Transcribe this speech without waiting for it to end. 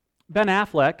Ben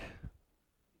Affleck,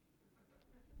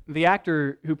 the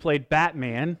actor who played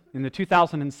Batman in the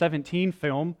 2017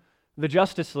 film, The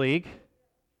Justice League,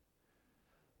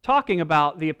 talking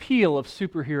about the appeal of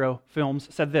superhero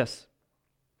films, said this: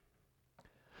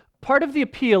 "Part of the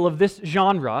appeal of this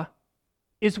genre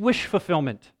is wish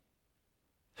fulfillment.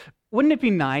 Wouldn't it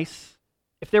be nice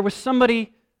if there was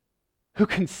somebody who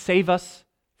can save us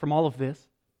from all of this?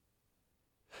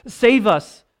 Save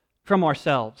us from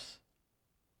ourselves.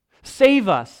 Save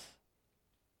us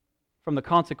from the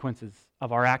consequences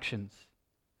of our actions.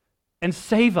 And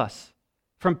save us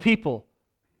from people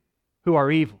who are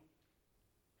evil."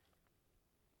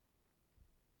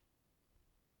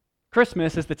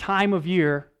 Christmas is the time of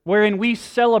year wherein we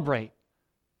celebrate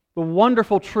the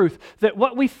wonderful truth that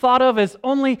what we thought of as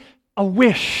only a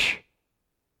wish,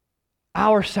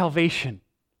 our salvation,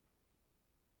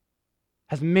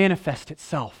 has manifested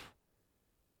itself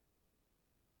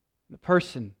in the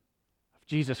person of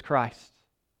Jesus Christ.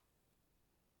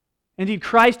 Indeed,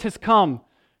 Christ has come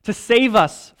to save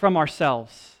us from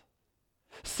ourselves,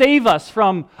 save us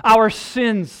from our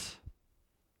sins,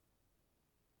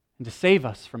 and to save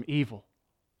us from evil.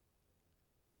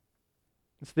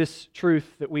 It's this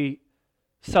truth that we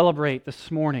celebrate this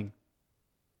morning,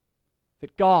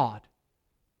 that God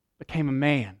became a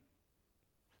man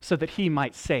so that He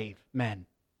might save men.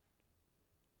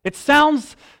 It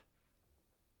sounds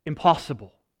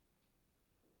impossible,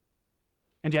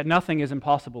 and yet nothing is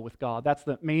impossible with God. That's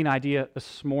the main idea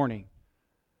this morning.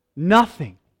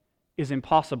 Nothing is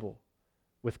impossible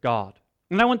with God.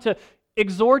 And I want to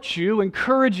exhort you,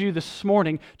 encourage you this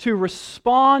morning to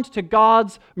respond to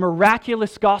God's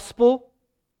miraculous gospel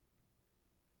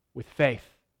with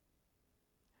faith.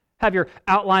 Have your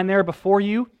outline there before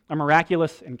you: a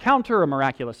miraculous encounter, a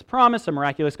miraculous promise, a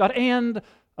miraculous God, and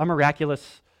a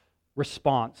miraculous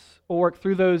response. We'll work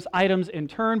through those items in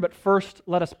turn, but first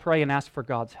let us pray and ask for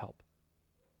God's help.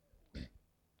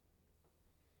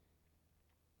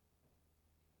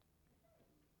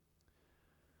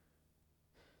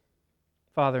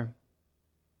 Father,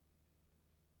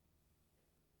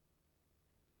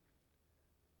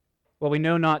 what we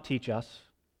know not, teach us.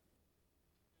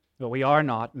 What we are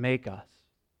not, make us.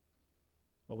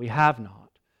 What we have not,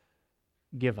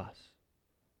 give us.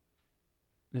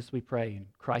 This we pray in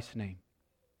Christ's name.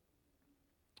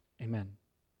 Amen.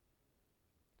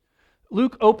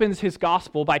 Luke opens his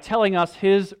gospel by telling us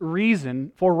his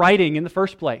reason for writing in the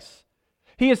first place.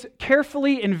 He has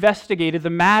carefully investigated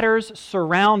the matters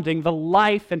surrounding the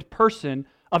life and person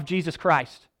of Jesus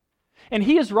Christ. And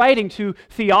he is writing to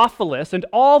Theophilus and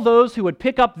all those who would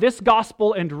pick up this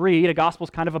gospel and read. A gospel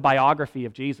is kind of a biography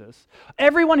of Jesus.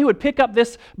 Everyone who would pick up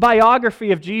this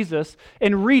biography of Jesus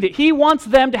and read it, he wants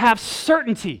them to have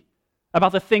certainty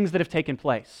about the things that have taken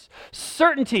place.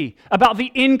 Certainty about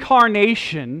the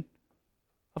incarnation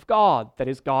of God, that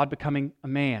is, God becoming a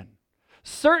man.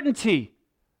 Certainty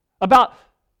about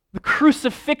the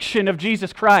crucifixion of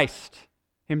Jesus Christ,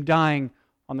 Him dying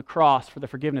on the cross for the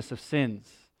forgiveness of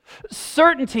sins.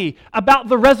 Certainty about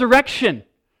the resurrection,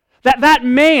 that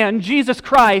man, Jesus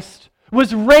Christ,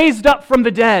 was raised up from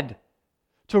the dead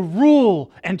to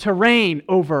rule and to reign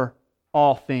over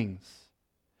all things.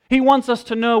 He wants us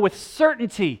to know with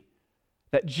certainty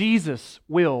that Jesus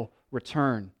will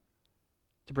return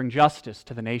to bring justice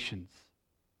to the nations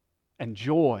and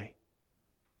joy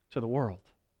to the world.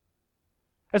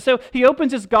 And so he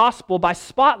opens his gospel by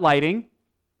spotlighting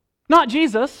not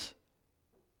Jesus,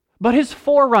 but his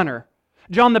forerunner,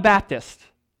 John the Baptist.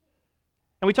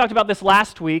 And we talked about this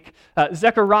last week.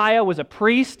 Zechariah was a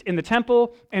priest in the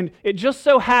temple, and it just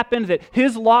so happened that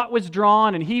his lot was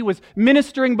drawn, and he was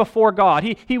ministering before God.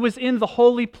 He was in the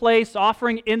holy place,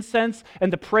 offering incense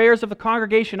and the prayers of the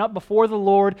congregation up before the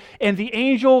Lord, and the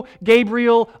angel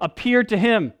Gabriel appeared to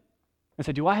him and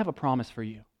said, "Do I have a promise for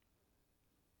you?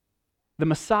 The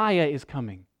Messiah is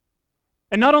coming.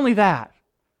 And not only that,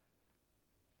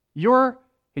 you're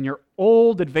in your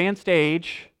old, advanced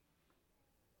age,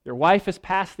 your wife has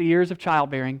passed the years of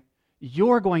childbearing,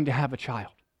 you're going to have a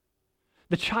child.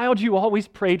 The child you always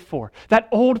prayed for, that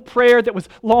old prayer that was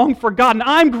long forgotten,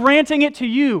 I'm granting it to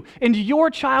you, and your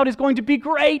child is going to be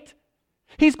great.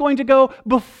 He's going to go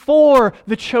before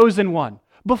the chosen one,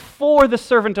 before the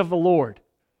servant of the Lord,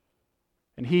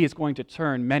 and he is going to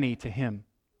turn many to him.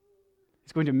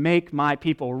 He's going to make my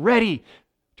people ready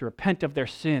to repent of their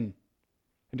sin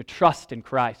and to trust in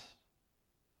Christ."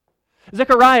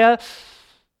 Zechariah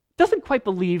doesn't quite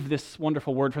believe this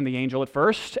wonderful word from the angel at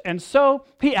first, and so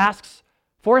he asks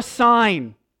for a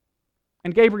sign.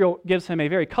 And Gabriel gives him a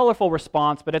very colorful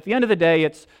response, but at the end of the day,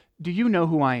 it's, "Do you know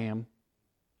who I am?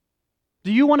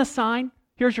 Do you want a sign?"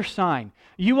 Here's your sign.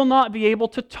 You will not be able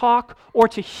to talk or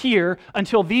to hear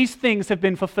until these things have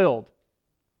been fulfilled.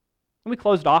 And we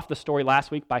closed off the story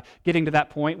last week by getting to that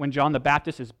point when John the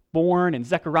Baptist is born and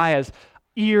Zechariah's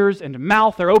ears and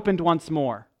mouth are opened once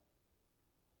more.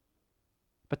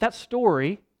 But that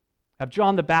story of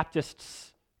John the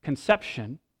Baptist's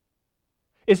conception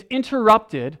is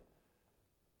interrupted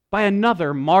by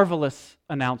another marvelous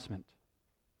announcement.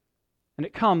 And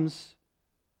it comes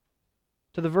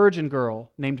to the virgin girl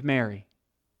named Mary.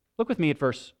 Look with me at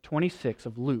verse 26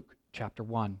 of Luke chapter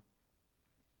 1.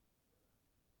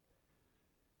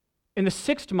 In the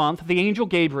 6th month, the angel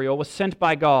Gabriel was sent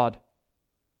by God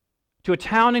to a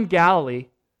town in Galilee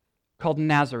called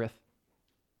Nazareth,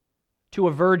 to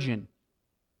a virgin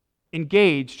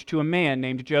engaged to a man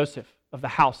named Joseph of the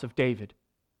house of David.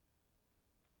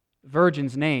 The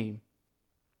virgin's name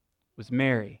was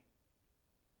Mary.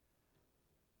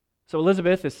 So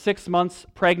Elizabeth is 6 months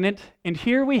pregnant, and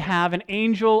here we have an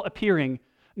angel appearing,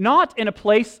 not in a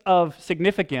place of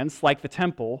significance like the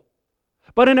temple,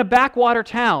 but in a backwater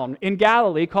town in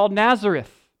Galilee called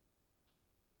Nazareth.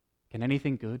 Can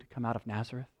anything good come out of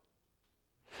Nazareth?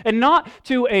 And not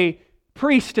to a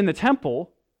priest in the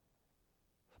temple,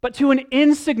 but to an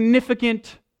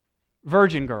insignificant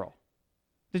virgin girl.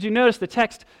 Did you notice the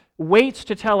text waits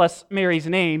to tell us Mary's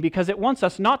name because it wants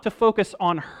us not to focus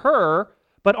on her,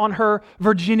 but on her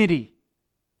virginity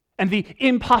and the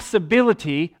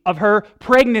impossibility of her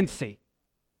pregnancy.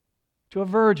 To a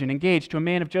virgin engaged to a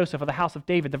man of Joseph of the house of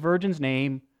David. The virgin's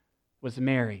name was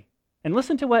Mary. And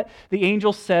listen to what the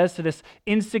angel says to this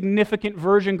insignificant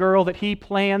virgin girl that he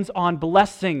plans on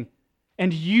blessing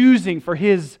and using for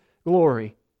his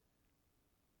glory.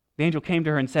 The angel came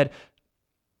to her and said,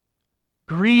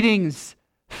 "Greetings,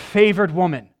 favored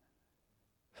woman.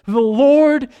 The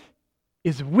Lord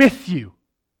is with you."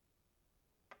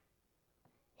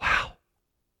 Wow.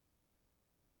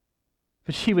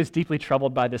 But she was deeply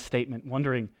troubled by this statement,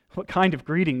 wondering what kind of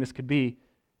greeting this could be.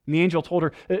 And the angel told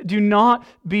her, "Do not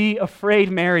be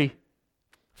afraid, Mary,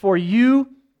 for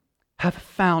you have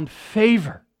found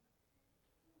favor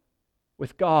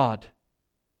with God."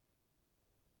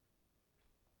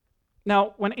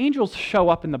 Now, when angels show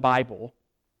up in the Bible,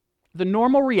 the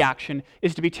normal reaction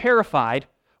is to be terrified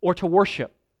or to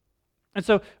worship. And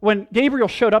so when Gabriel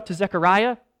showed up to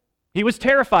Zechariah, he was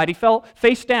terrified. He fell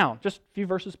face down, just a few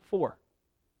verses before.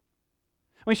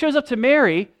 When he shows up to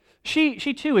Mary, she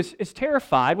too is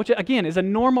terrified, which again is a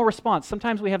normal response.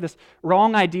 Sometimes we have this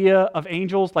wrong idea of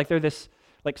angels, like they're this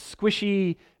like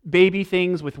squishy baby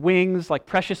things with wings, like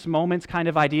precious moments kind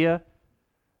of idea.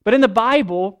 But in the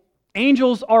Bible,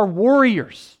 angels are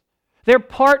warriors. They're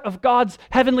part of God's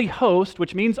heavenly host,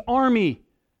 which means army.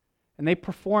 And they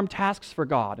perform tasks for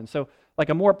God. And so like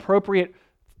a more appropriate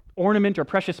ornament or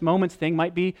precious moments thing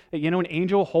might be, an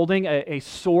angel holding a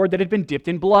sword that had been dipped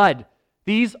in blood.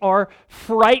 These are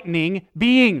frightening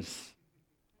beings.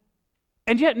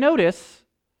 And yet notice,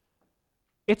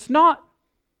 it's not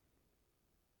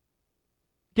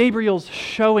Gabriel's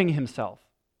showing himself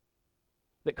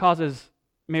that causes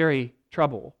Mary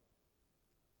trouble.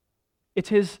 It's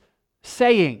his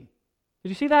saying. Did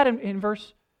you see that in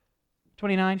verse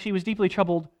 29? She was deeply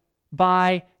troubled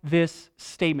by this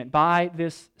statement, by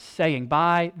this saying,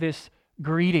 by this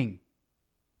greeting.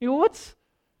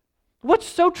 What's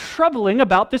so troubling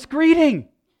about this greeting?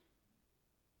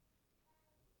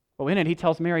 Well, in it, he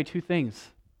tells Mary two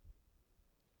things.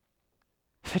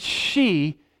 That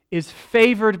she is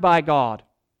favored by God,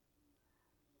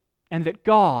 and that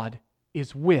God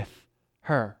is with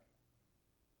her.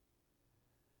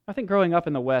 I think growing up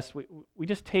in the West, we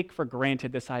just take for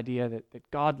granted this idea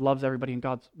that God loves everybody and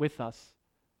God's with us.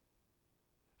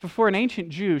 For an ancient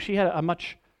Jew, she had a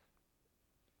much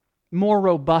more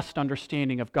robust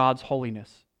understanding of God's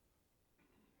holiness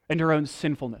and her own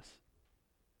sinfulness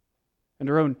and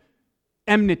her own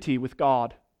enmity with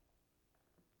God.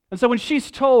 And so when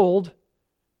she's told,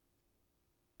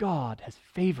 God has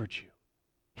favored you,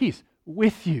 He's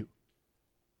with you,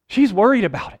 she's worried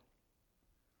about it.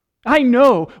 I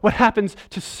know what happens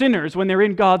to sinners when they're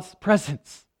in God's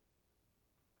presence.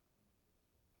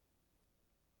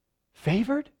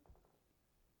 Favored?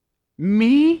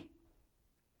 Me?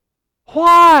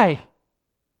 Why?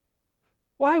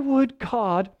 Why would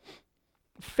God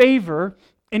favor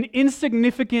an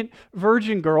insignificant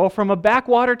virgin girl from a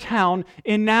backwater town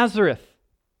in Nazareth?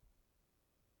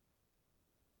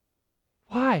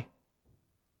 Why?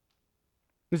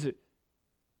 Is it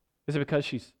because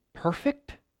she's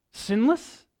perfect?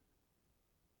 Sinless?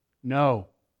 No.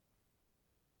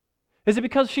 Is it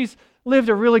because she's lived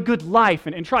a really good life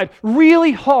and tried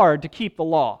really hard to keep the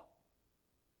law?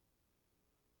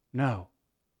 No.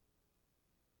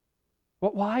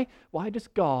 Why does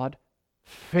God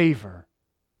favor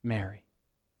Mary?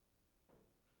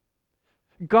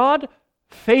 God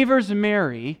favors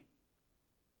Mary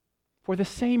for the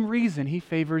same reason he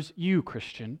favors you,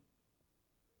 Christian.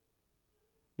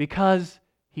 Because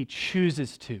he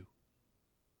chooses to.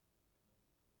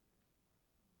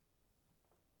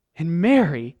 And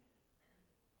Mary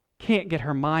can't get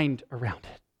her mind around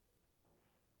it.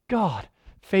 God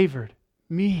favored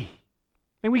me.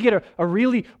 And we get a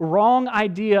really wrong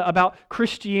idea about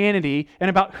Christianity and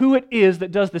about who it is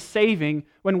that does the saving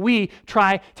when we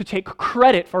try to take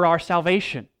credit for our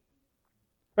salvation.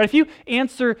 Right? If you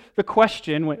answer the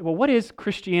question, well, what is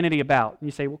Christianity about? And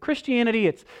you say, well,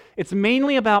 Christianity, it's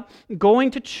mainly about going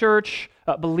to church,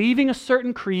 believing a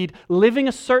certain creed, living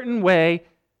a certain way.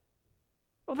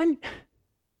 Well, then you're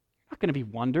not going to be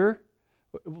wondered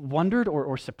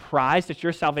or surprised at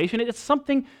your salvation. It's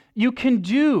something you can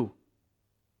do.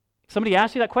 Somebody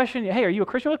asks you that question, hey, are you a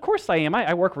Christian? Well, of course I am.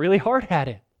 I work really hard at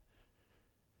it.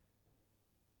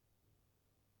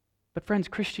 But friends,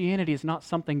 Christianity is not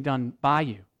something done by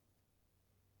you.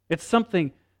 It's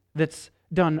something that's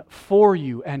done for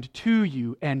you and to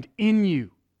you and in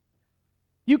you.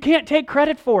 You can't take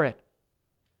credit for it.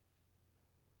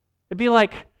 It'd be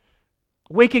like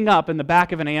waking up in the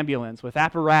back of an ambulance with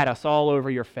apparatus all over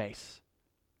your face.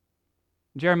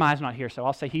 Jeremiah's not here, so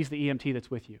I'll say he's the EMT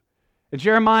that's with you. And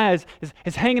Jeremiah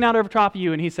is hanging out over top of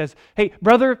you, and he says, hey,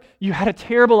 brother, you had a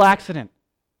terrible accident,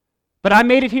 but I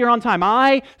made it here on time.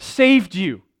 I saved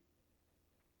you.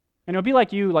 And it'll be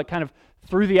like you, like kind of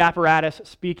through the apparatus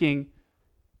speaking,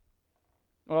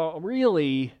 well,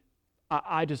 really,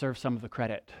 I deserve some of the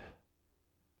credit.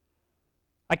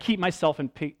 I keep myself in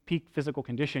peak physical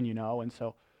condition, and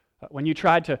so when you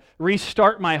tried to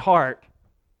restart my heart,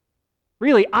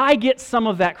 really, I get some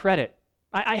of that credit.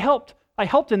 I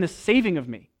helped in this saving of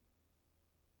me.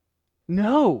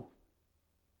 No.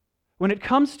 When it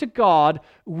comes to God,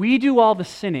 we do all the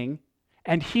sinning,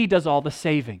 and He does all the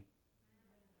saving.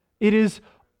 It is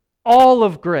all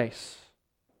of grace.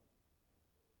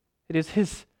 It is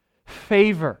His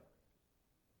favor.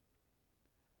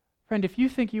 Friend, if you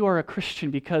think you are a Christian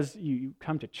because you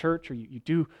come to church or you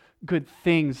do good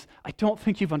things, I don't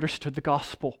think you've understood the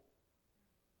gospel.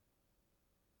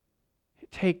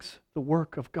 It takes the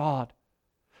work of God.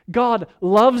 God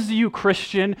loves you,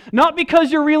 Christian, not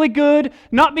because you're really good,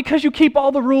 not because you keep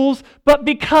all the rules, but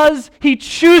because He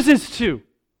chooses to.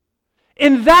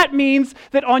 And that means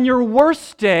that on your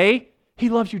worst day, He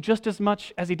loves you just as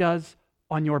much as He does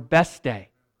on your best day.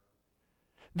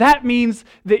 That means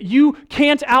that you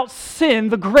can't out-sin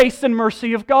the grace and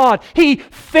mercy of God. He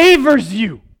favors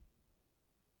you.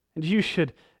 And you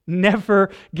should never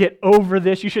get over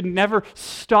this. You should never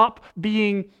stop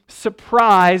being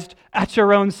surprised at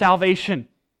your own salvation.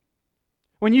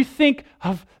 When you think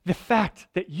of the fact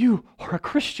that you are a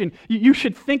Christian, you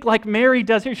should think like Mary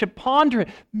does here. You should ponder it.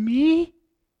 Me?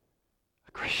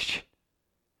 A Christian?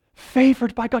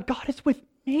 Favored by God? God is with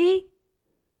me?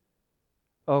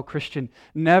 Oh, Christian,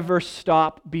 never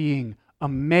stop being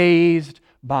amazed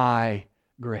by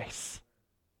grace.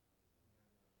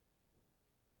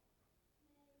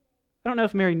 I don't know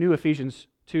if Mary knew Ephesians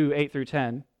 2, 8 through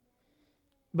 10,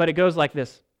 but it goes like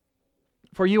this.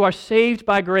 For you are saved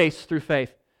by grace through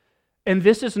faith, and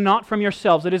this is not from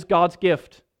yourselves, it is God's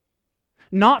gift,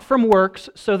 not from works,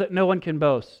 so that no one can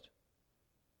boast.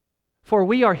 For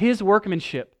we are His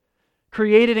workmanship,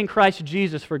 created in Christ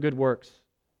Jesus for good works,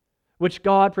 which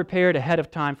God prepared ahead of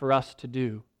time for us to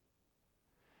do.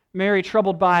 Mary,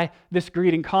 troubled by this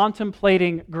greeting,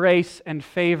 contemplating grace and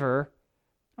favor,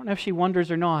 I don't know if she wonders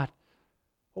or not,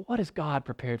 but what has God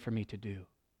prepared for me to do?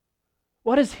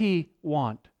 What does He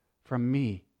want from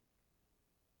me?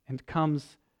 And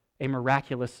comes a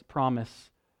miraculous promise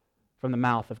from the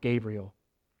mouth of Gabriel.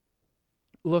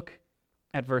 Look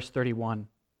at verse 31.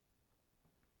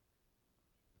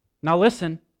 Now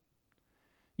listen.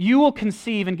 You will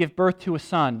conceive and give birth to a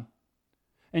son,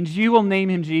 and you will name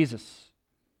him Jesus.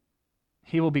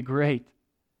 He will be great,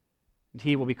 and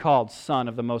he will be called Son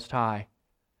of the Most High.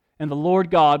 And the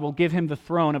Lord God will give him the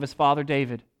throne of his father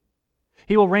David.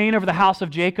 He will reign over the house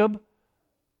of Jacob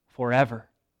forever,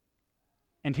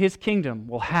 and his kingdom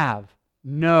will have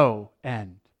no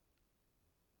end.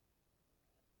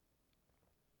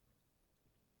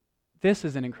 This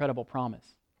is an incredible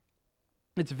promise.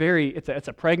 It's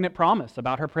a pregnant promise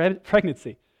about her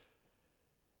pregnancy.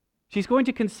 She's going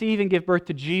to conceive and give birth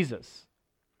to Jesus.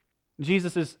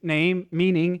 Jesus' name,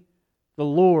 meaning the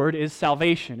Lord, is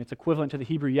salvation. It's equivalent to the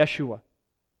Hebrew Yeshua.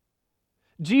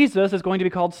 Jesus is going to be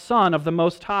called Son of the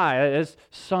Most High, as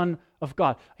Son of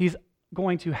God. He's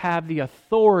going to have the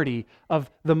authority of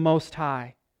the Most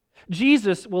High.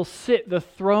 Jesus will sit the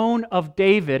throne of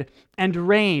David and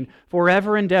reign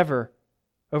forever and ever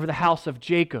over the house of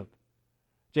Jacob.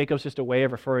 Jacob's just a way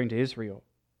of referring to Israel.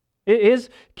 His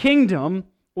kingdom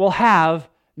will have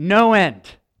no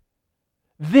end.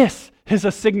 This is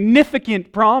a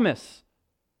significant promise.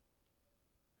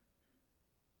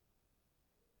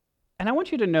 And I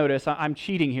want you to notice, I'm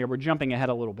cheating here, we're jumping ahead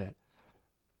a little bit.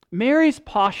 Mary's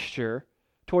posture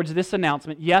towards this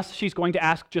announcement, yes, she's going to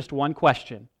ask just one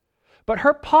question, but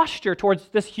her posture towards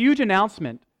this huge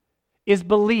announcement is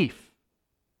belief.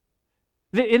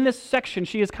 In this section,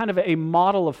 she is kind of a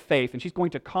model of faith, and she's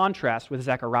going to contrast with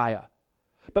Zechariah.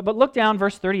 But look down,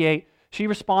 verse 38. She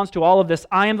responds to all of this,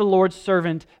 I am the Lord's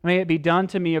servant, may it be done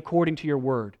to me according to your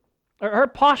word. Her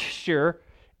posture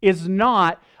is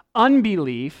not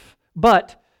unbelief,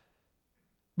 but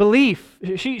belief.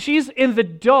 She's in the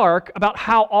dark about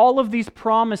how all of these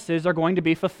promises are going to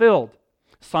be fulfilled.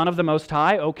 Son of the Most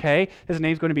High, okay. His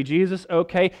name's going to be Jesus,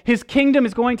 okay. His kingdom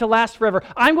is going to last forever.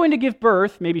 I'm going to give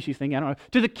birth, maybe she's thinking, I don't know,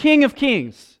 to the King of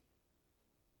Kings.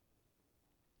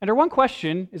 And her one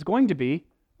question is going to be,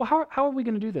 well, how are we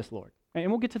going to do this, Lord? And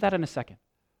we'll get to that in a second.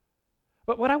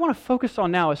 But what I want to focus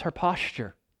on now is her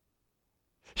posture.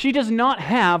 She does not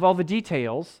have all the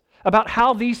details about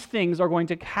how these things are going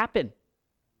to happen.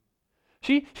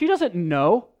 She doesn't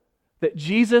know that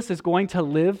Jesus is going to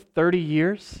live 30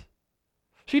 years.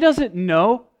 She doesn't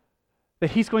know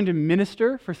that he's going to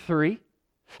minister for 3.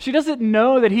 She doesn't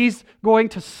know that he's going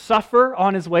to suffer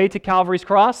on his way to Calvary's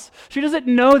cross. She doesn't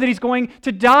know that he's going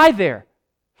to die there.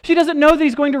 She doesn't know that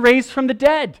he's going to raise from the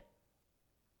dead.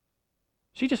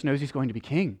 She just knows he's going to be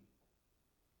king.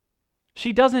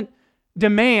 She doesn't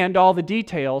demand all the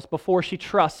details before she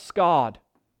trusts God.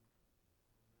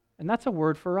 And that's a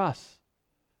word for us.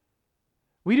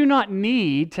 We do not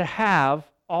need to have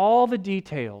all the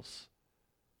details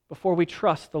before we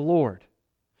trust the Lord.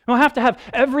 We don't have to have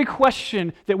every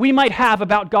question that we might have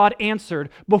about God answered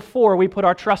before we put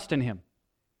our trust in him.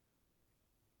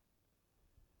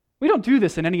 We don't do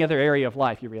this in any other area of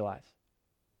life, you realize.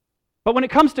 But when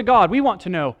it comes to God, we want to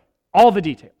know all the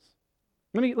details.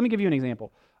 Let me give you an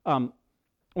example.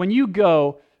 When you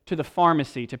go to the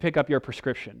pharmacy to pick up your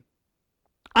prescription,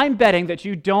 I'm betting that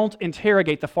you don't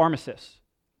interrogate the pharmacist,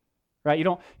 right? You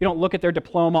don't look at their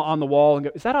diploma on the wall and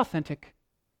go, "Is that authentic?"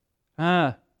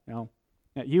 No.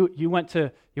 You went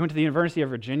to the University of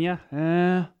Virginia?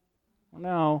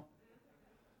 No.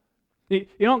 You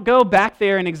don't go back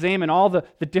there and examine all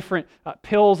the different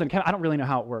pills and I don't really know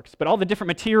how it works, but all the different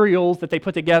materials that they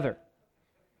put together.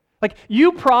 Like,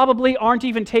 you probably aren't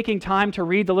even taking time to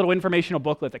read the little informational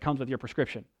booklet that comes with your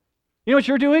prescription. You know what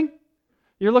you're doing?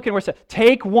 You're looking where it says,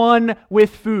 take one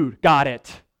with food. Got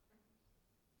it.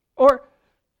 Or,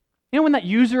 when that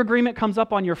user agreement comes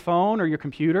up on your phone or your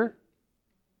computer,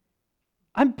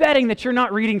 I'm betting that you're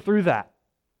not reading through that.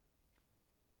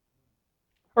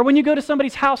 Or when you go to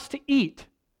somebody's house to eat,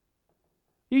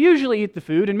 you usually eat the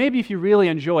food, and maybe if you really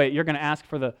enjoy it, you're going to ask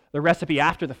for the recipe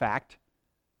after the fact.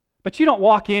 But you don't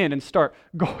walk in and start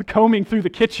combing through the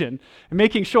kitchen and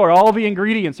making sure all the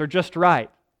ingredients are just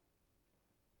right.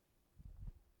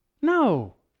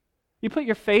 No. You put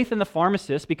your faith in the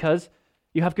pharmacist because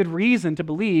you have good reason to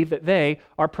believe that they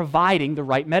are providing the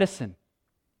right medicine.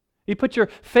 You put your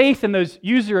faith in those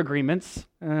user agreements,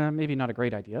 maybe not a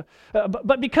great idea,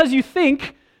 but because you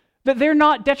think that they're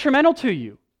not detrimental to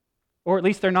you, or at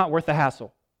least they're not worth the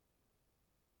hassle.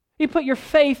 You put your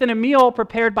faith in a meal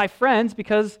prepared by friends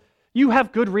because you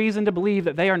have good reason to believe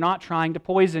that they are not trying to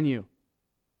poison you.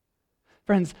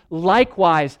 Friends,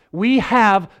 likewise, we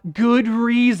have good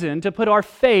reason to put our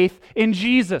faith in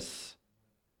Jesus.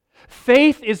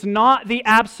 Faith is not the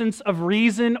absence of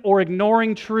reason or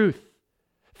ignoring truth.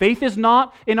 Faith is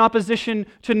not in opposition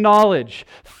to knowledge.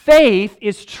 Faith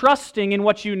is trusting in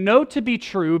what you know to be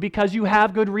true because you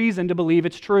have good reason to believe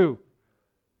it's true.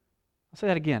 I'll say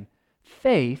that again.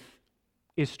 Faith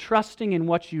is trusting in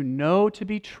what you know to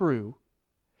be true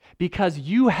because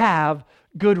you have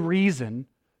good reason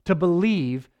to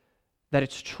believe that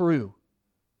it's true.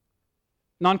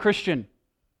 Non-Christian,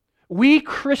 we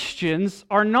Christians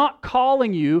are not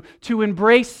calling you to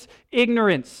embrace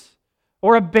ignorance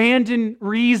or abandon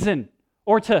reason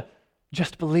or to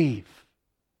just believe.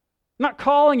 I'm not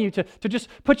calling you to just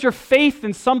put your faith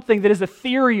in something that is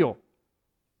ethereal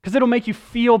because it'll make you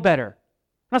feel better.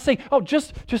 I'm not saying,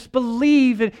 just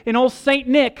believe in old St.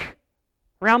 Nick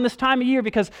around this time of year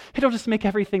because it'll just make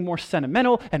everything more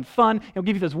sentimental and fun. It'll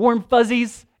give you those warm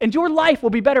fuzzies, and your life will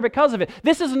be better because of it.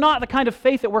 This is not the kind of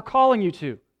faith that we're calling you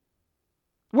to.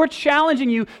 We're challenging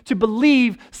you to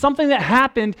believe something that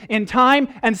happened in time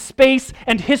and space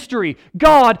and history.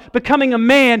 God becoming a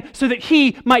man so that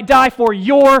He might die for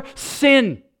your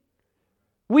sin.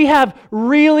 We have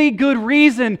really good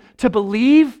reason to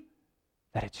believe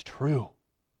that it's true.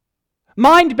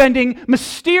 Mind-bending,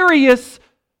 mysterious,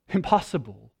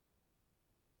 impossible,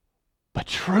 but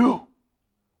true.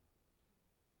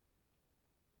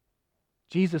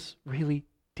 Jesus really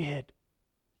did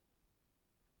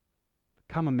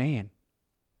become a man.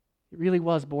 He really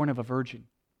was born of a virgin.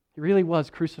 He really was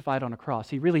crucified on a cross.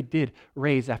 He really did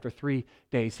raise after 3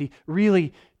 days. He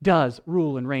really does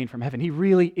rule and reign from heaven. He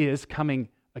really is coming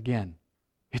again.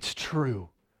 It's true.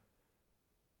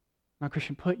 Now,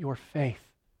 Christian, put your faith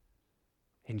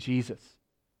in Jesus.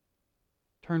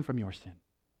 Turn from your sin.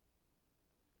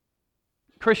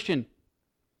 Christian,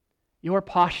 your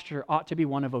posture ought to be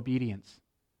one of obedience.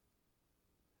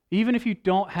 Even if you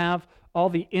don't have all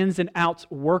the ins and outs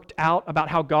worked out about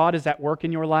how God is at work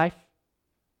in your life,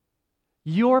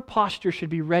 your posture should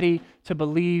be ready to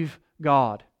believe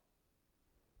God.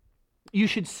 You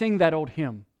should sing that old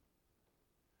hymn.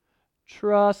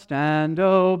 Trust and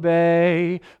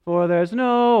obey, for there's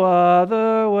no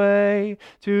other way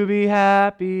to be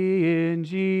happy in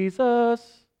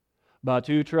Jesus, but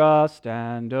to trust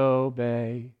and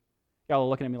obey. Y'all are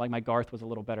looking at me like my Garth was a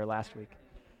little better last week.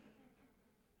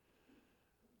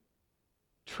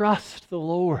 Trust the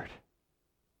Lord.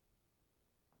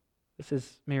 This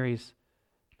is Mary's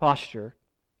posture.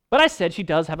 But I said she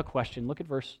does have a question. Look at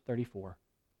verse 34.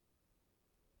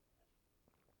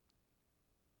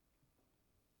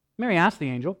 Mary asked the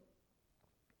angel,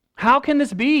 "How can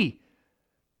this be,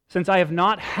 since I have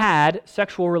not had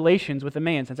sexual relations with a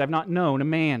man, since I have not known a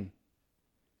man?"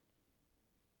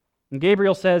 And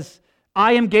Gabriel says,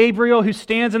 "I am Gabriel who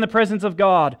stands in the presence of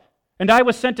God, and I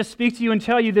was sent to speak to you and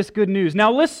tell you this good news.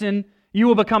 Now listen, you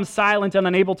will become silent and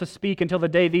unable to speak until the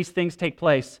day these things take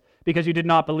place, because you did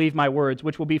not believe my words,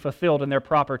 which will be fulfilled in their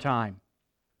proper time."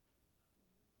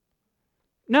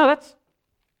 No, that's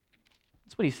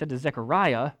what he said to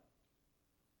Zechariah.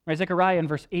 Right, Zechariah in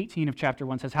verse 18 of chapter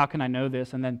 1 says, "How can I know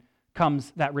this?" And then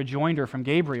comes that rejoinder from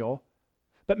Gabriel.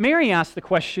 But Mary asked the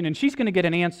question, and she's going to get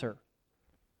an answer.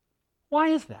 Why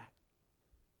is that?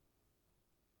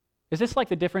 Is this like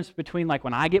the difference between like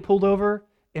when I get pulled over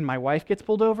and my wife gets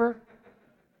pulled over?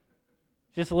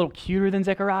 Just a little cuter than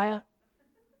Zechariah?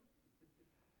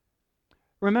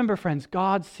 Remember, friends,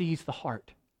 God sees the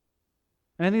heart.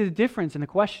 And I think the difference in the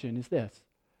question is this.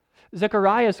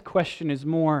 Zechariah's question is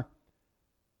more,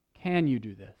 can you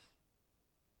do this?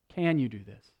 Can you do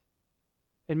this?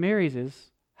 And Mary's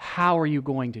is, how are you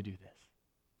going to do this?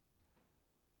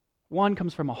 One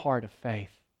comes from a heart of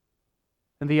faith,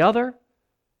 and the other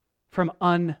from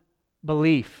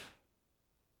unbelief.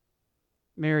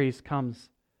 Mary's comes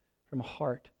from a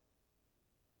heart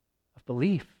of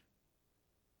belief.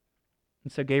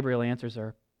 And so Gabriel answers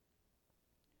her,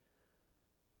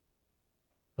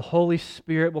 "The Holy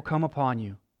Spirit will come upon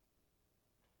you,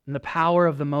 and the power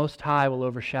of the Most High will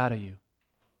overshadow you.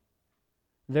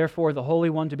 Therefore, the Holy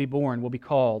One to be born will be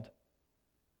called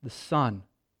the Son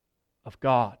of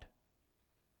God."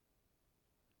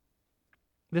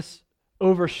 This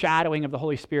overshadowing of the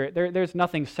Holy Spirit, there's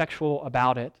nothing sexual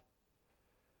about it.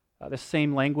 The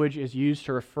same language is used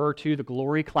to refer to the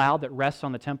glory cloud that rests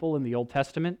on the temple in the Old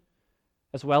Testament,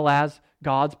 as well as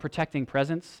God's protecting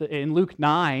presence. In Luke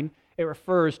 9, it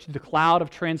refers to the cloud of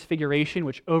transfiguration,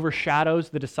 which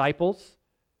overshadows the disciples.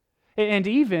 And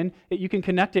even, you can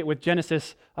connect it with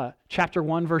Genesis chapter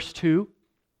 1, verse 2,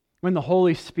 when the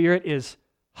Holy Spirit is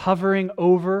hovering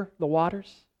over the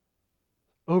waters,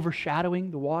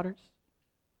 overshadowing the waters.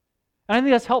 And I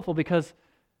think that's helpful because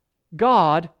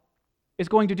God is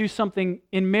going to do something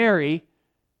in Mary,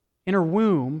 in her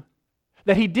womb,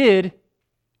 that He did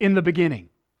in the beginning.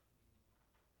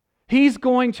 He's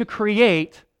going to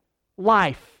create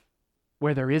life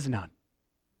where there is none.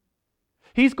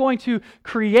 He's going to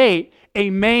create a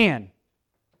man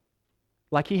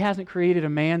like He hasn't created a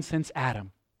man since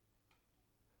Adam,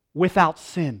 without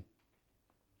sin.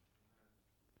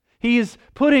 He is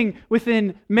putting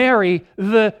within Mary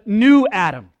the new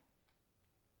Adam,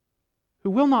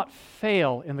 who will not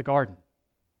fail in the garden,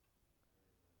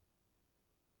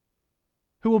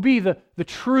 who will be the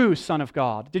true Son of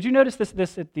God. Did you notice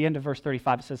this at the end of verse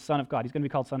 35? It says Son of God. He's going to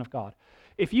be called Son of God.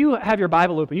 If you have your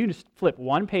Bible open, you can just flip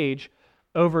one page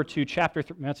over to chapter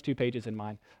 3. That's 2 pages in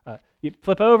mine. You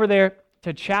flip over there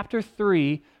to chapter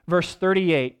 3, verse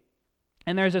 38.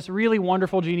 And there's this really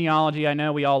wonderful genealogy. I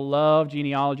know we all love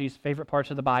genealogies, favorite parts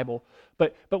of the Bible.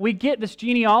 But we get this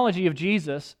genealogy of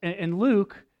Jesus, and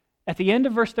Luke, at the end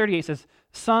of verse 38, says,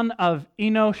 son of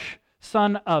Enosh,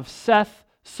 son of Seth,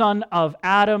 son of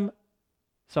Adam,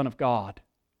 son of God.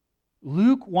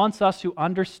 Luke wants us to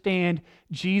understand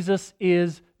Jesus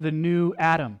is the new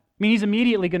Adam. I mean, he's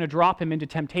immediately going to drop him into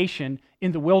temptation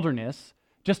in the wilderness,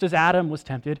 just as Adam was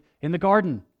tempted in the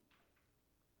garden.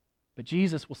 But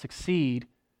Jesus will succeed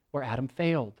where Adam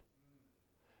failed.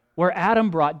 Where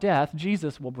Adam brought death,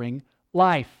 Jesus will bring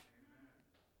life.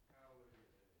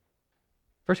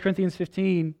 1 Corinthians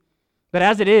 15, but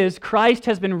as it is, Christ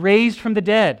has been raised from the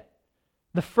dead,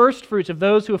 the firstfruits of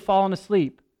those who have fallen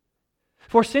asleep.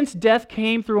 For since death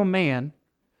came through a man,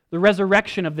 the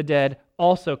resurrection of the dead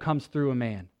also comes through a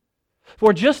man.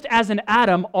 For just as in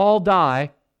Adam all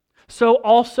die, so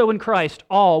also in Christ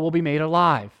all will be made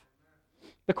alive.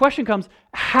 The question comes,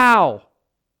 how?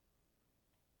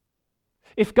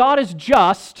 If God is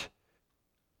just,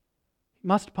 He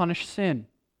must punish sin.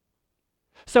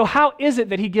 So how is it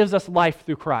that He gives us life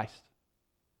through Christ?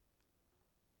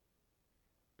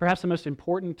 Perhaps the most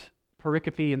important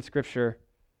pericope in Scripture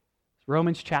is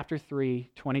Romans chapter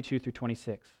 3, 22 through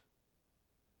 26.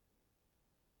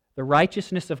 The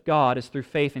righteousness of God is through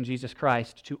faith in Jesus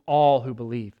Christ to all who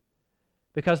believe,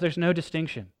 because there's no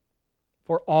distinction,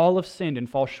 for all have sinned and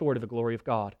fall short of the glory of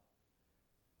God.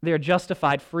 They are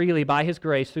justified freely by His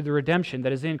grace through the redemption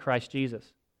that is in Christ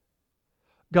Jesus.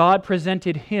 God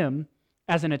presented Him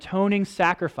as an atoning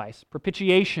sacrifice,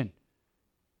 propitiation,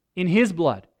 in His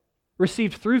blood,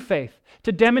 received through faith,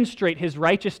 to demonstrate His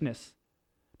righteousness,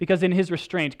 because in His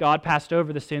restraint God passed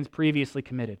over the sins previously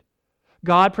committed.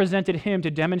 God presented Him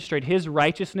to demonstrate His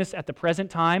righteousness at the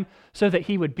present time so that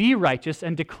He would be righteous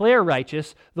and declare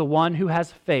righteous the one who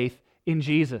has faith in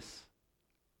Jesus.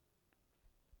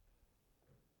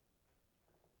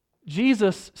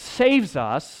 Jesus saves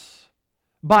us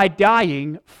by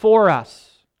dying for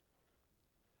us.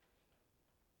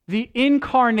 The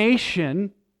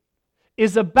incarnation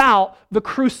is about the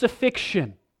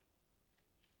crucifixion.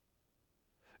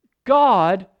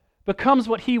 God becomes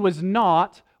what He was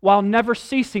not while never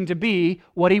ceasing to be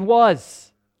what He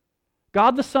was.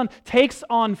 God the Son takes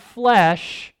on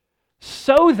flesh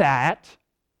so that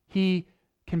He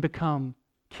can become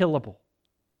killable,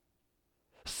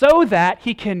 so that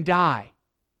He can die.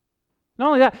 Not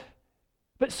only that,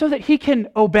 but so that He can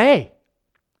obey,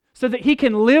 so that He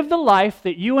can live the life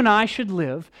that you and I should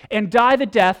live and die the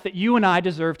death that you and I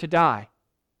deserve to die.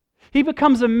 He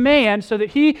becomes a man so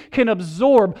that He can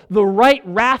absorb the right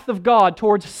wrath of God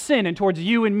towards sin and towards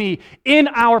you and me in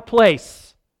our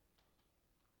place.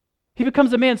 He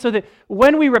becomes a man so that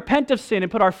when we repent of sin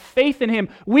and put our faith in Him,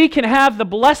 we can have the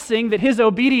blessing that His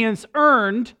obedience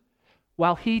earned,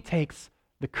 while He takes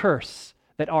the curse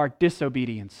that our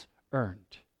disobedience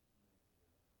earned.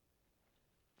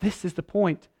 This is the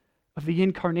point of the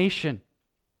incarnation.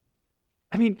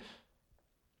 I mean,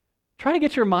 try to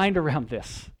get your mind around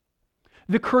this.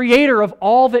 The Creator of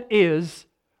all that is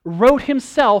wrote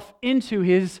Himself into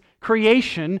His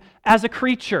creation as a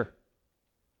creature.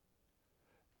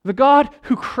 The God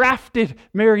who crafted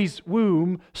Mary's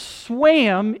womb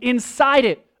swam inside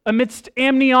it amidst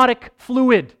amniotic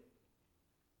fluid.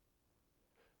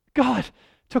 God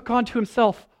took onto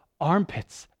Himself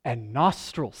armpits and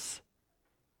nostrils.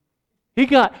 He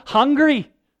got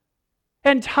hungry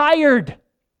and tired.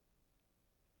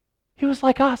 He was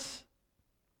like us.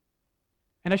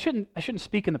 And I shouldn't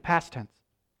speak in the past tense,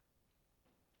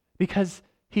 because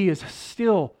He is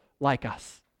still like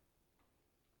us.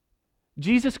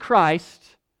 Jesus Christ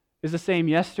is the same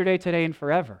yesterday, today, and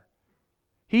forever.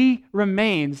 He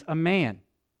remains a man.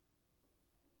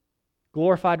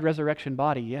 Glorified resurrection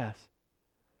body, yes,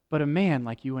 but a man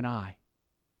like you and I.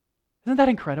 Isn't that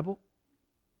incredible?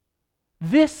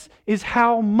 This is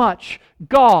how much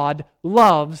God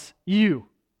loves you.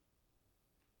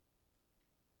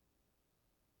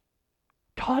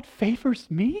 God favors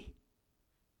me?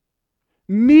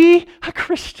 Me, a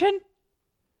Christian?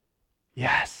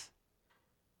 Yes.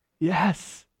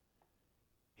 Yes.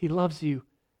 He loves you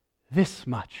this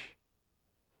much.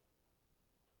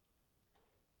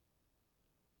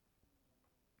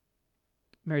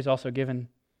 Mary's also given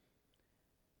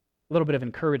a little bit of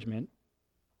encouragement.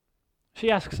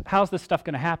 She asks, how's this stuff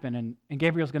going to happen? And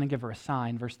Gabriel's going to give her a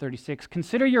sign. Verse 36,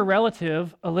 consider your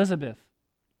relative Elizabeth.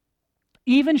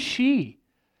 Even she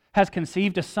has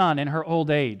conceived a son in her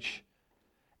old age,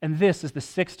 and this is the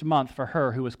 6th month for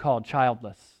her who is called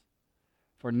childless.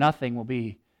 For nothing will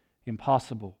be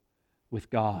impossible with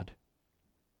God.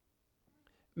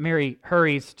 Mary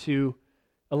hurries to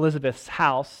Elizabeth's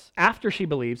house after she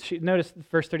believes. Notice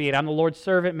verse 38, I'm the Lord's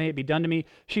servant, may it be done to me.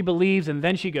 She believes, and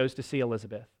then she goes to see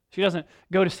Elizabeth. She doesn't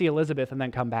go to see Elizabeth and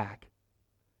then come back.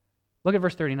 Look at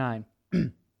verse 39.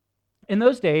 In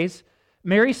those days,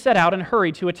 Mary set out and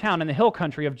hurried to a town in the hill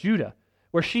country of Judah,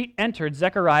 where she entered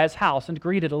Zechariah's house and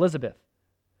greeted Elizabeth.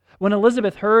 When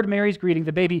Elizabeth heard Mary's greeting,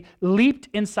 the baby leaped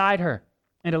inside her,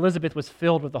 and Elizabeth was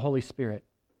filled with the Holy Spirit.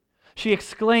 She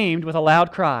exclaimed with a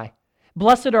loud cry,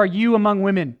 "Blessed are you among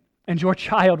women, and your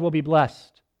child will be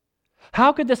blessed.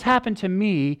 How could this happen to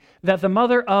me, that the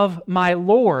mother of my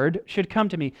Lord should come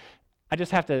to me?" I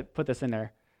just have to put this in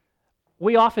there.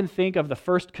 We often think of the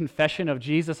first confession of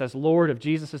Jesus as Lord, of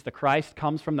Jesus as the Christ,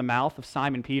 comes from the mouth of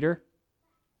Simon Peter.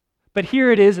 But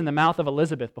here it is in the mouth of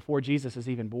Elizabeth before Jesus is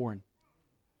even born.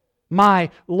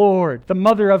 "My Lord, the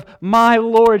mother of my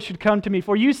Lord should come to me.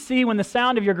 For you see, when the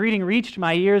sound of your greeting reached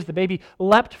my ears, the baby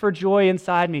leapt for joy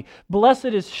inside me. Blessed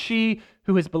is she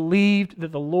who has believed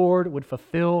that the Lord would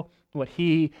fulfill what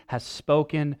he has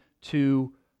spoken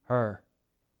to her."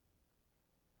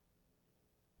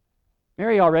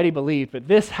 Mary already believed, but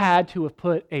this had to have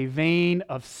put a vein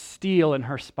of steel in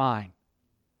her spine.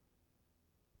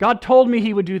 God told me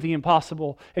he would do the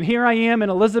impossible, and here I am,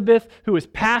 and Elizabeth, who is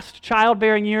past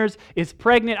childbearing years, is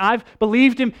pregnant. I've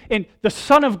believed him, and the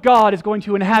Son of God is going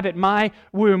to inhabit my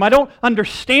womb. I don't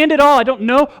understand it all. I don't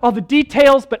know all the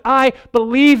details, but I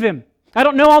believe him. I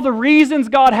don't know all the reasons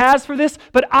God has for this,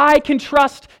 but I can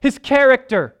trust his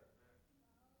character.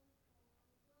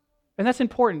 And that's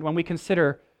important when we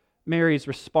consider Mary's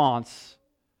response.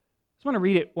 I just want to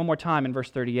read it one more time in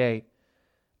verse 38.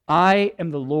 "I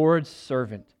am the Lord's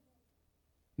servant.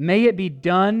 May it be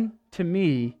done to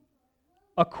me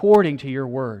according to your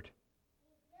word."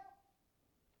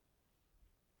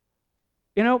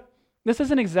 You know, this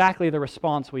isn't exactly the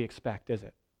response we expect, is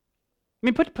it? I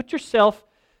mean, put yourself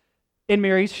in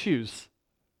Mary's shoes.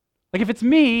 Like if it's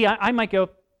me, I might go,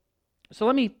 so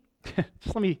let me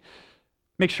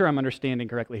make sure I'm understanding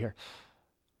correctly here.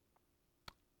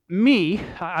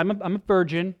 I'm a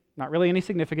virgin, not really any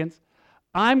significance.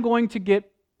 I'm going to get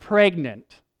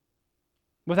pregnant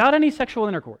without any sexual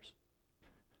intercourse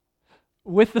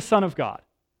with the Son of God.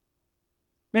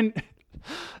 And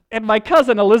my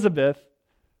cousin Elizabeth,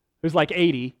 who's like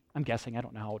 80, I'm guessing, I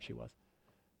don't know how old she was.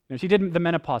 You know, she did the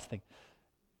menopause thing.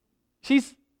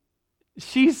 She's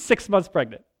 6 months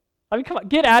pregnant. I mean, come on,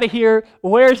 get out of here.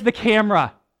 Where's the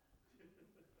camera?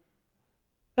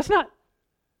 It's kind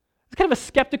of a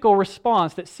skeptical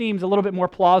response that seems a little bit more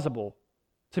plausible,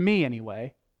 to me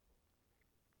anyway.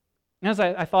 And as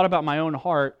I thought about my own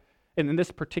heart in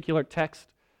this particular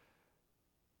text,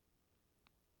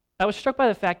 I was struck by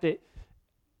the fact that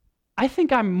I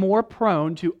think I'm more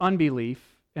prone to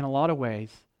unbelief in a lot of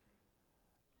ways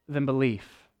than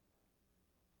belief.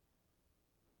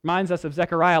 Reminds us of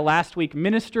Zechariah last week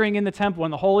ministering in the temple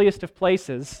in the holiest of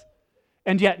places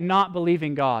and yet not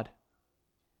believing God.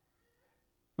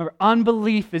 Remember,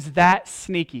 unbelief is that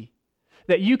sneaky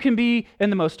that you can be in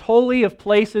the most holy of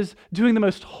places, doing the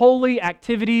most holy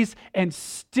activities, and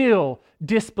still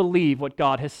disbelieve what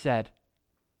God has said.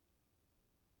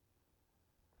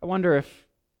 I wonder if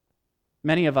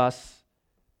many of us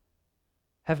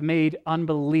have made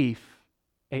unbelief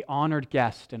an honored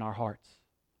guest in our hearts.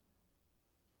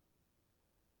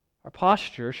 Our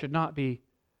posture should not be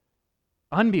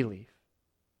unbelief,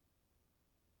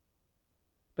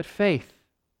 but faith.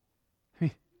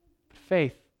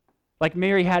 Faith, like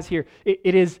Mary has here,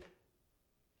 it is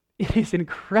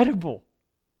incredible.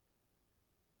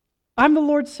 "I'm the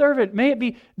Lord's servant. May it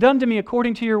be done to me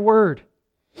according to your word."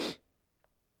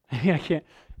 I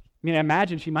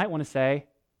imagine she might want to say,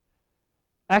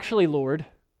 "Actually, Lord,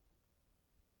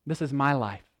 this is my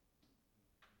life."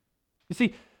 You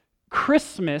see,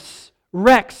 Christmas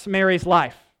wrecks Mary's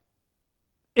life.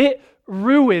 It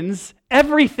ruins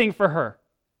everything for her.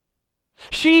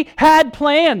 She had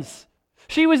plans.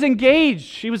 She was engaged.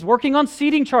 She was working on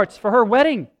seating charts for her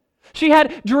wedding. She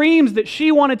had dreams that she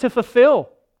wanted to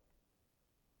fulfill.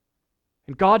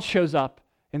 And God shows up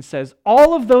and says,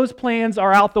 all of those plans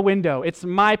are out the window. It's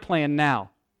my plan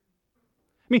now.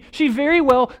 I mean, she very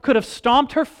well could have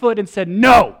stomped her foot and said,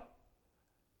 "No,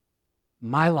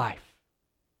 my life."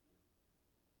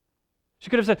 She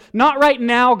could have said, "Not right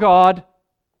now, God.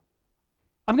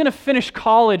 I'm going to finish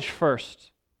college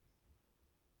first.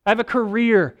 I have a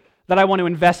career that I want to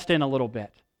invest in a little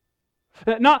bit.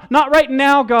 Not right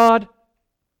now, God.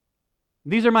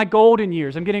 These are my golden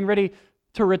years. I'm getting ready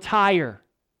to retire.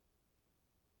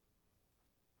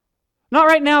 Not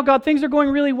right now, God. Things are going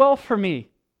really well for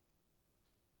me.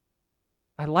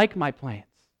 I like my plans."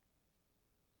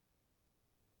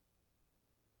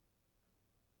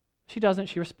 She doesn't.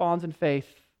 She responds in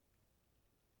faith,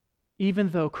 even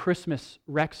though Christmas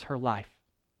wrecks her life.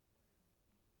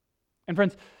 And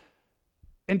friends,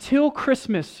 until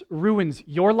Christmas ruins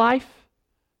your life,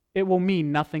 it will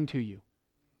mean nothing to you.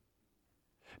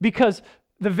 Because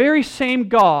the very same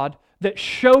God that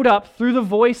showed up through the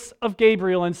voice of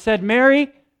Gabriel and said,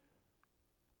 Mary,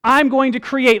 I'm going to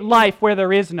create life where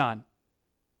there is none,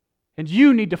 and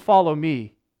you need to follow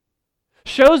me,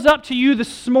 shows up to you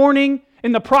this morning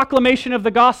in the proclamation of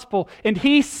the gospel, and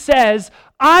he says,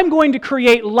 I'm going to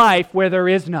create life where there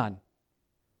is none.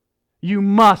 You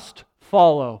must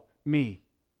follow me.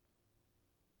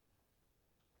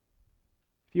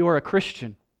 If you are a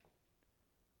Christian,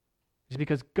 it's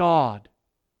because God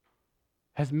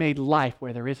has made life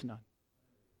where there is none.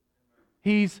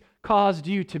 He's caused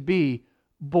you to be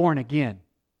born again.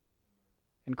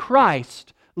 And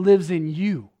Christ lives in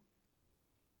you.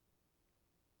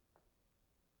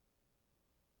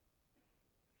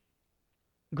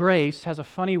 Grace has a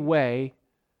funny way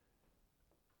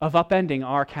of upending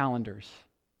our calendars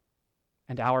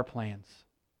and our plans.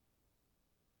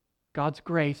 God's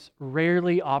grace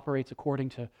rarely operates according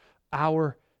to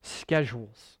our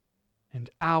schedules and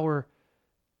our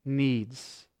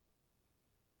needs.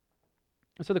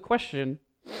 And so the question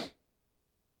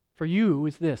for you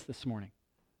is this morning.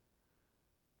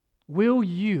 Will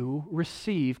you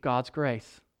receive God's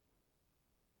grace?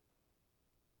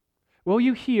 Will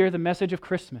you hear the message of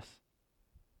Christmas?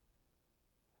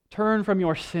 Turn from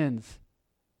your sins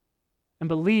and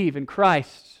believe in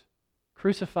Christ,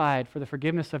 crucified for the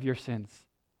forgiveness of your sins,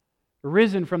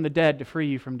 risen from the dead to free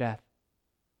you from death,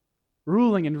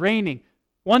 ruling and reigning,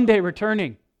 one day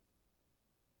returning?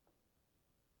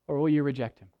 Or will you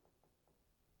reject Him?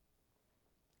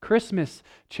 Christmas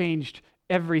changed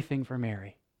everything for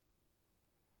Mary,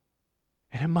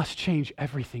 and it must change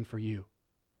everything for you.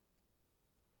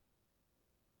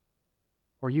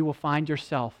 Or you will find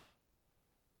yourself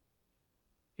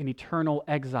in eternal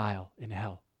exile in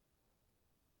hell,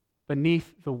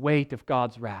 beneath the weight of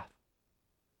God's wrath.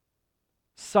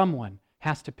 Someone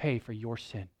has to pay for your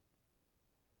sin.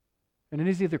 And it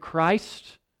is either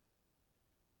Christ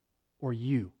or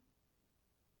you.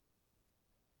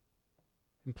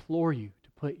 I implore you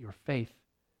to put your faith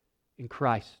in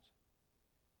Christ.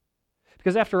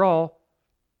 Because after all,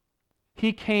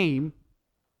 He came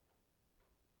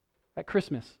at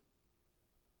Christmas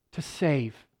to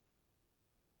save.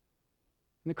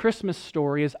 And the Christmas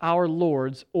story is our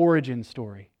Lord's origin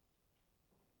story.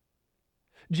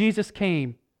 Jesus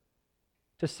came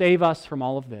to save us from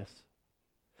all of this,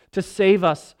 to save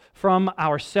us from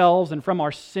ourselves and from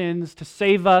our sins, to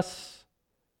save us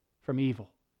from evil.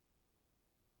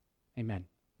 Amen.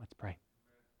 Let's pray.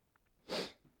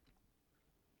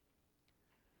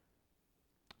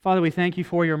 Father, we thank you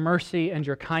for your mercy and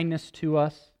your kindness to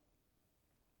us.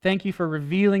 Thank you for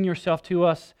revealing yourself to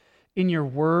us in your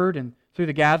word and through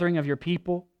the gathering of your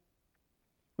people.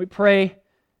 We pray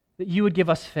that you would give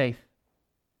us faith.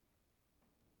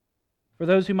 For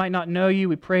those who might not know you,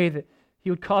 we pray that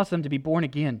you would cause them to be born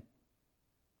again.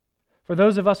 For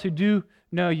those of us who do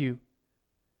know you,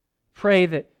 pray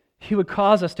that you would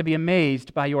cause us to be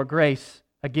amazed by your grace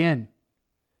again.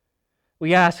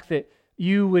 We ask that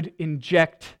you would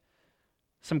inject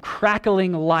some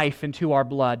crackling life into our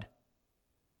blood,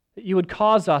 that you would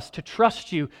cause us to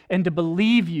trust you and to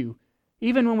believe you,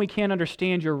 even when we can't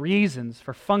understand your reasons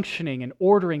for functioning and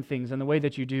ordering things in the way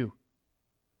that you do.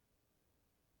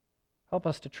 Help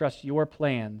us to trust your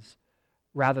plans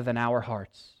rather than our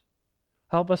hearts.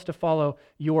 Help us to follow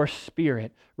your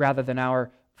Spirit rather than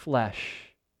our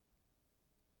flesh.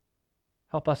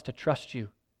 Help us to trust you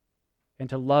and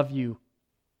to love you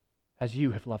as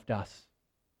you have loved us.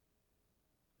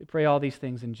 We pray all these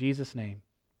things in Jesus' name.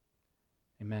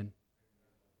 Amen.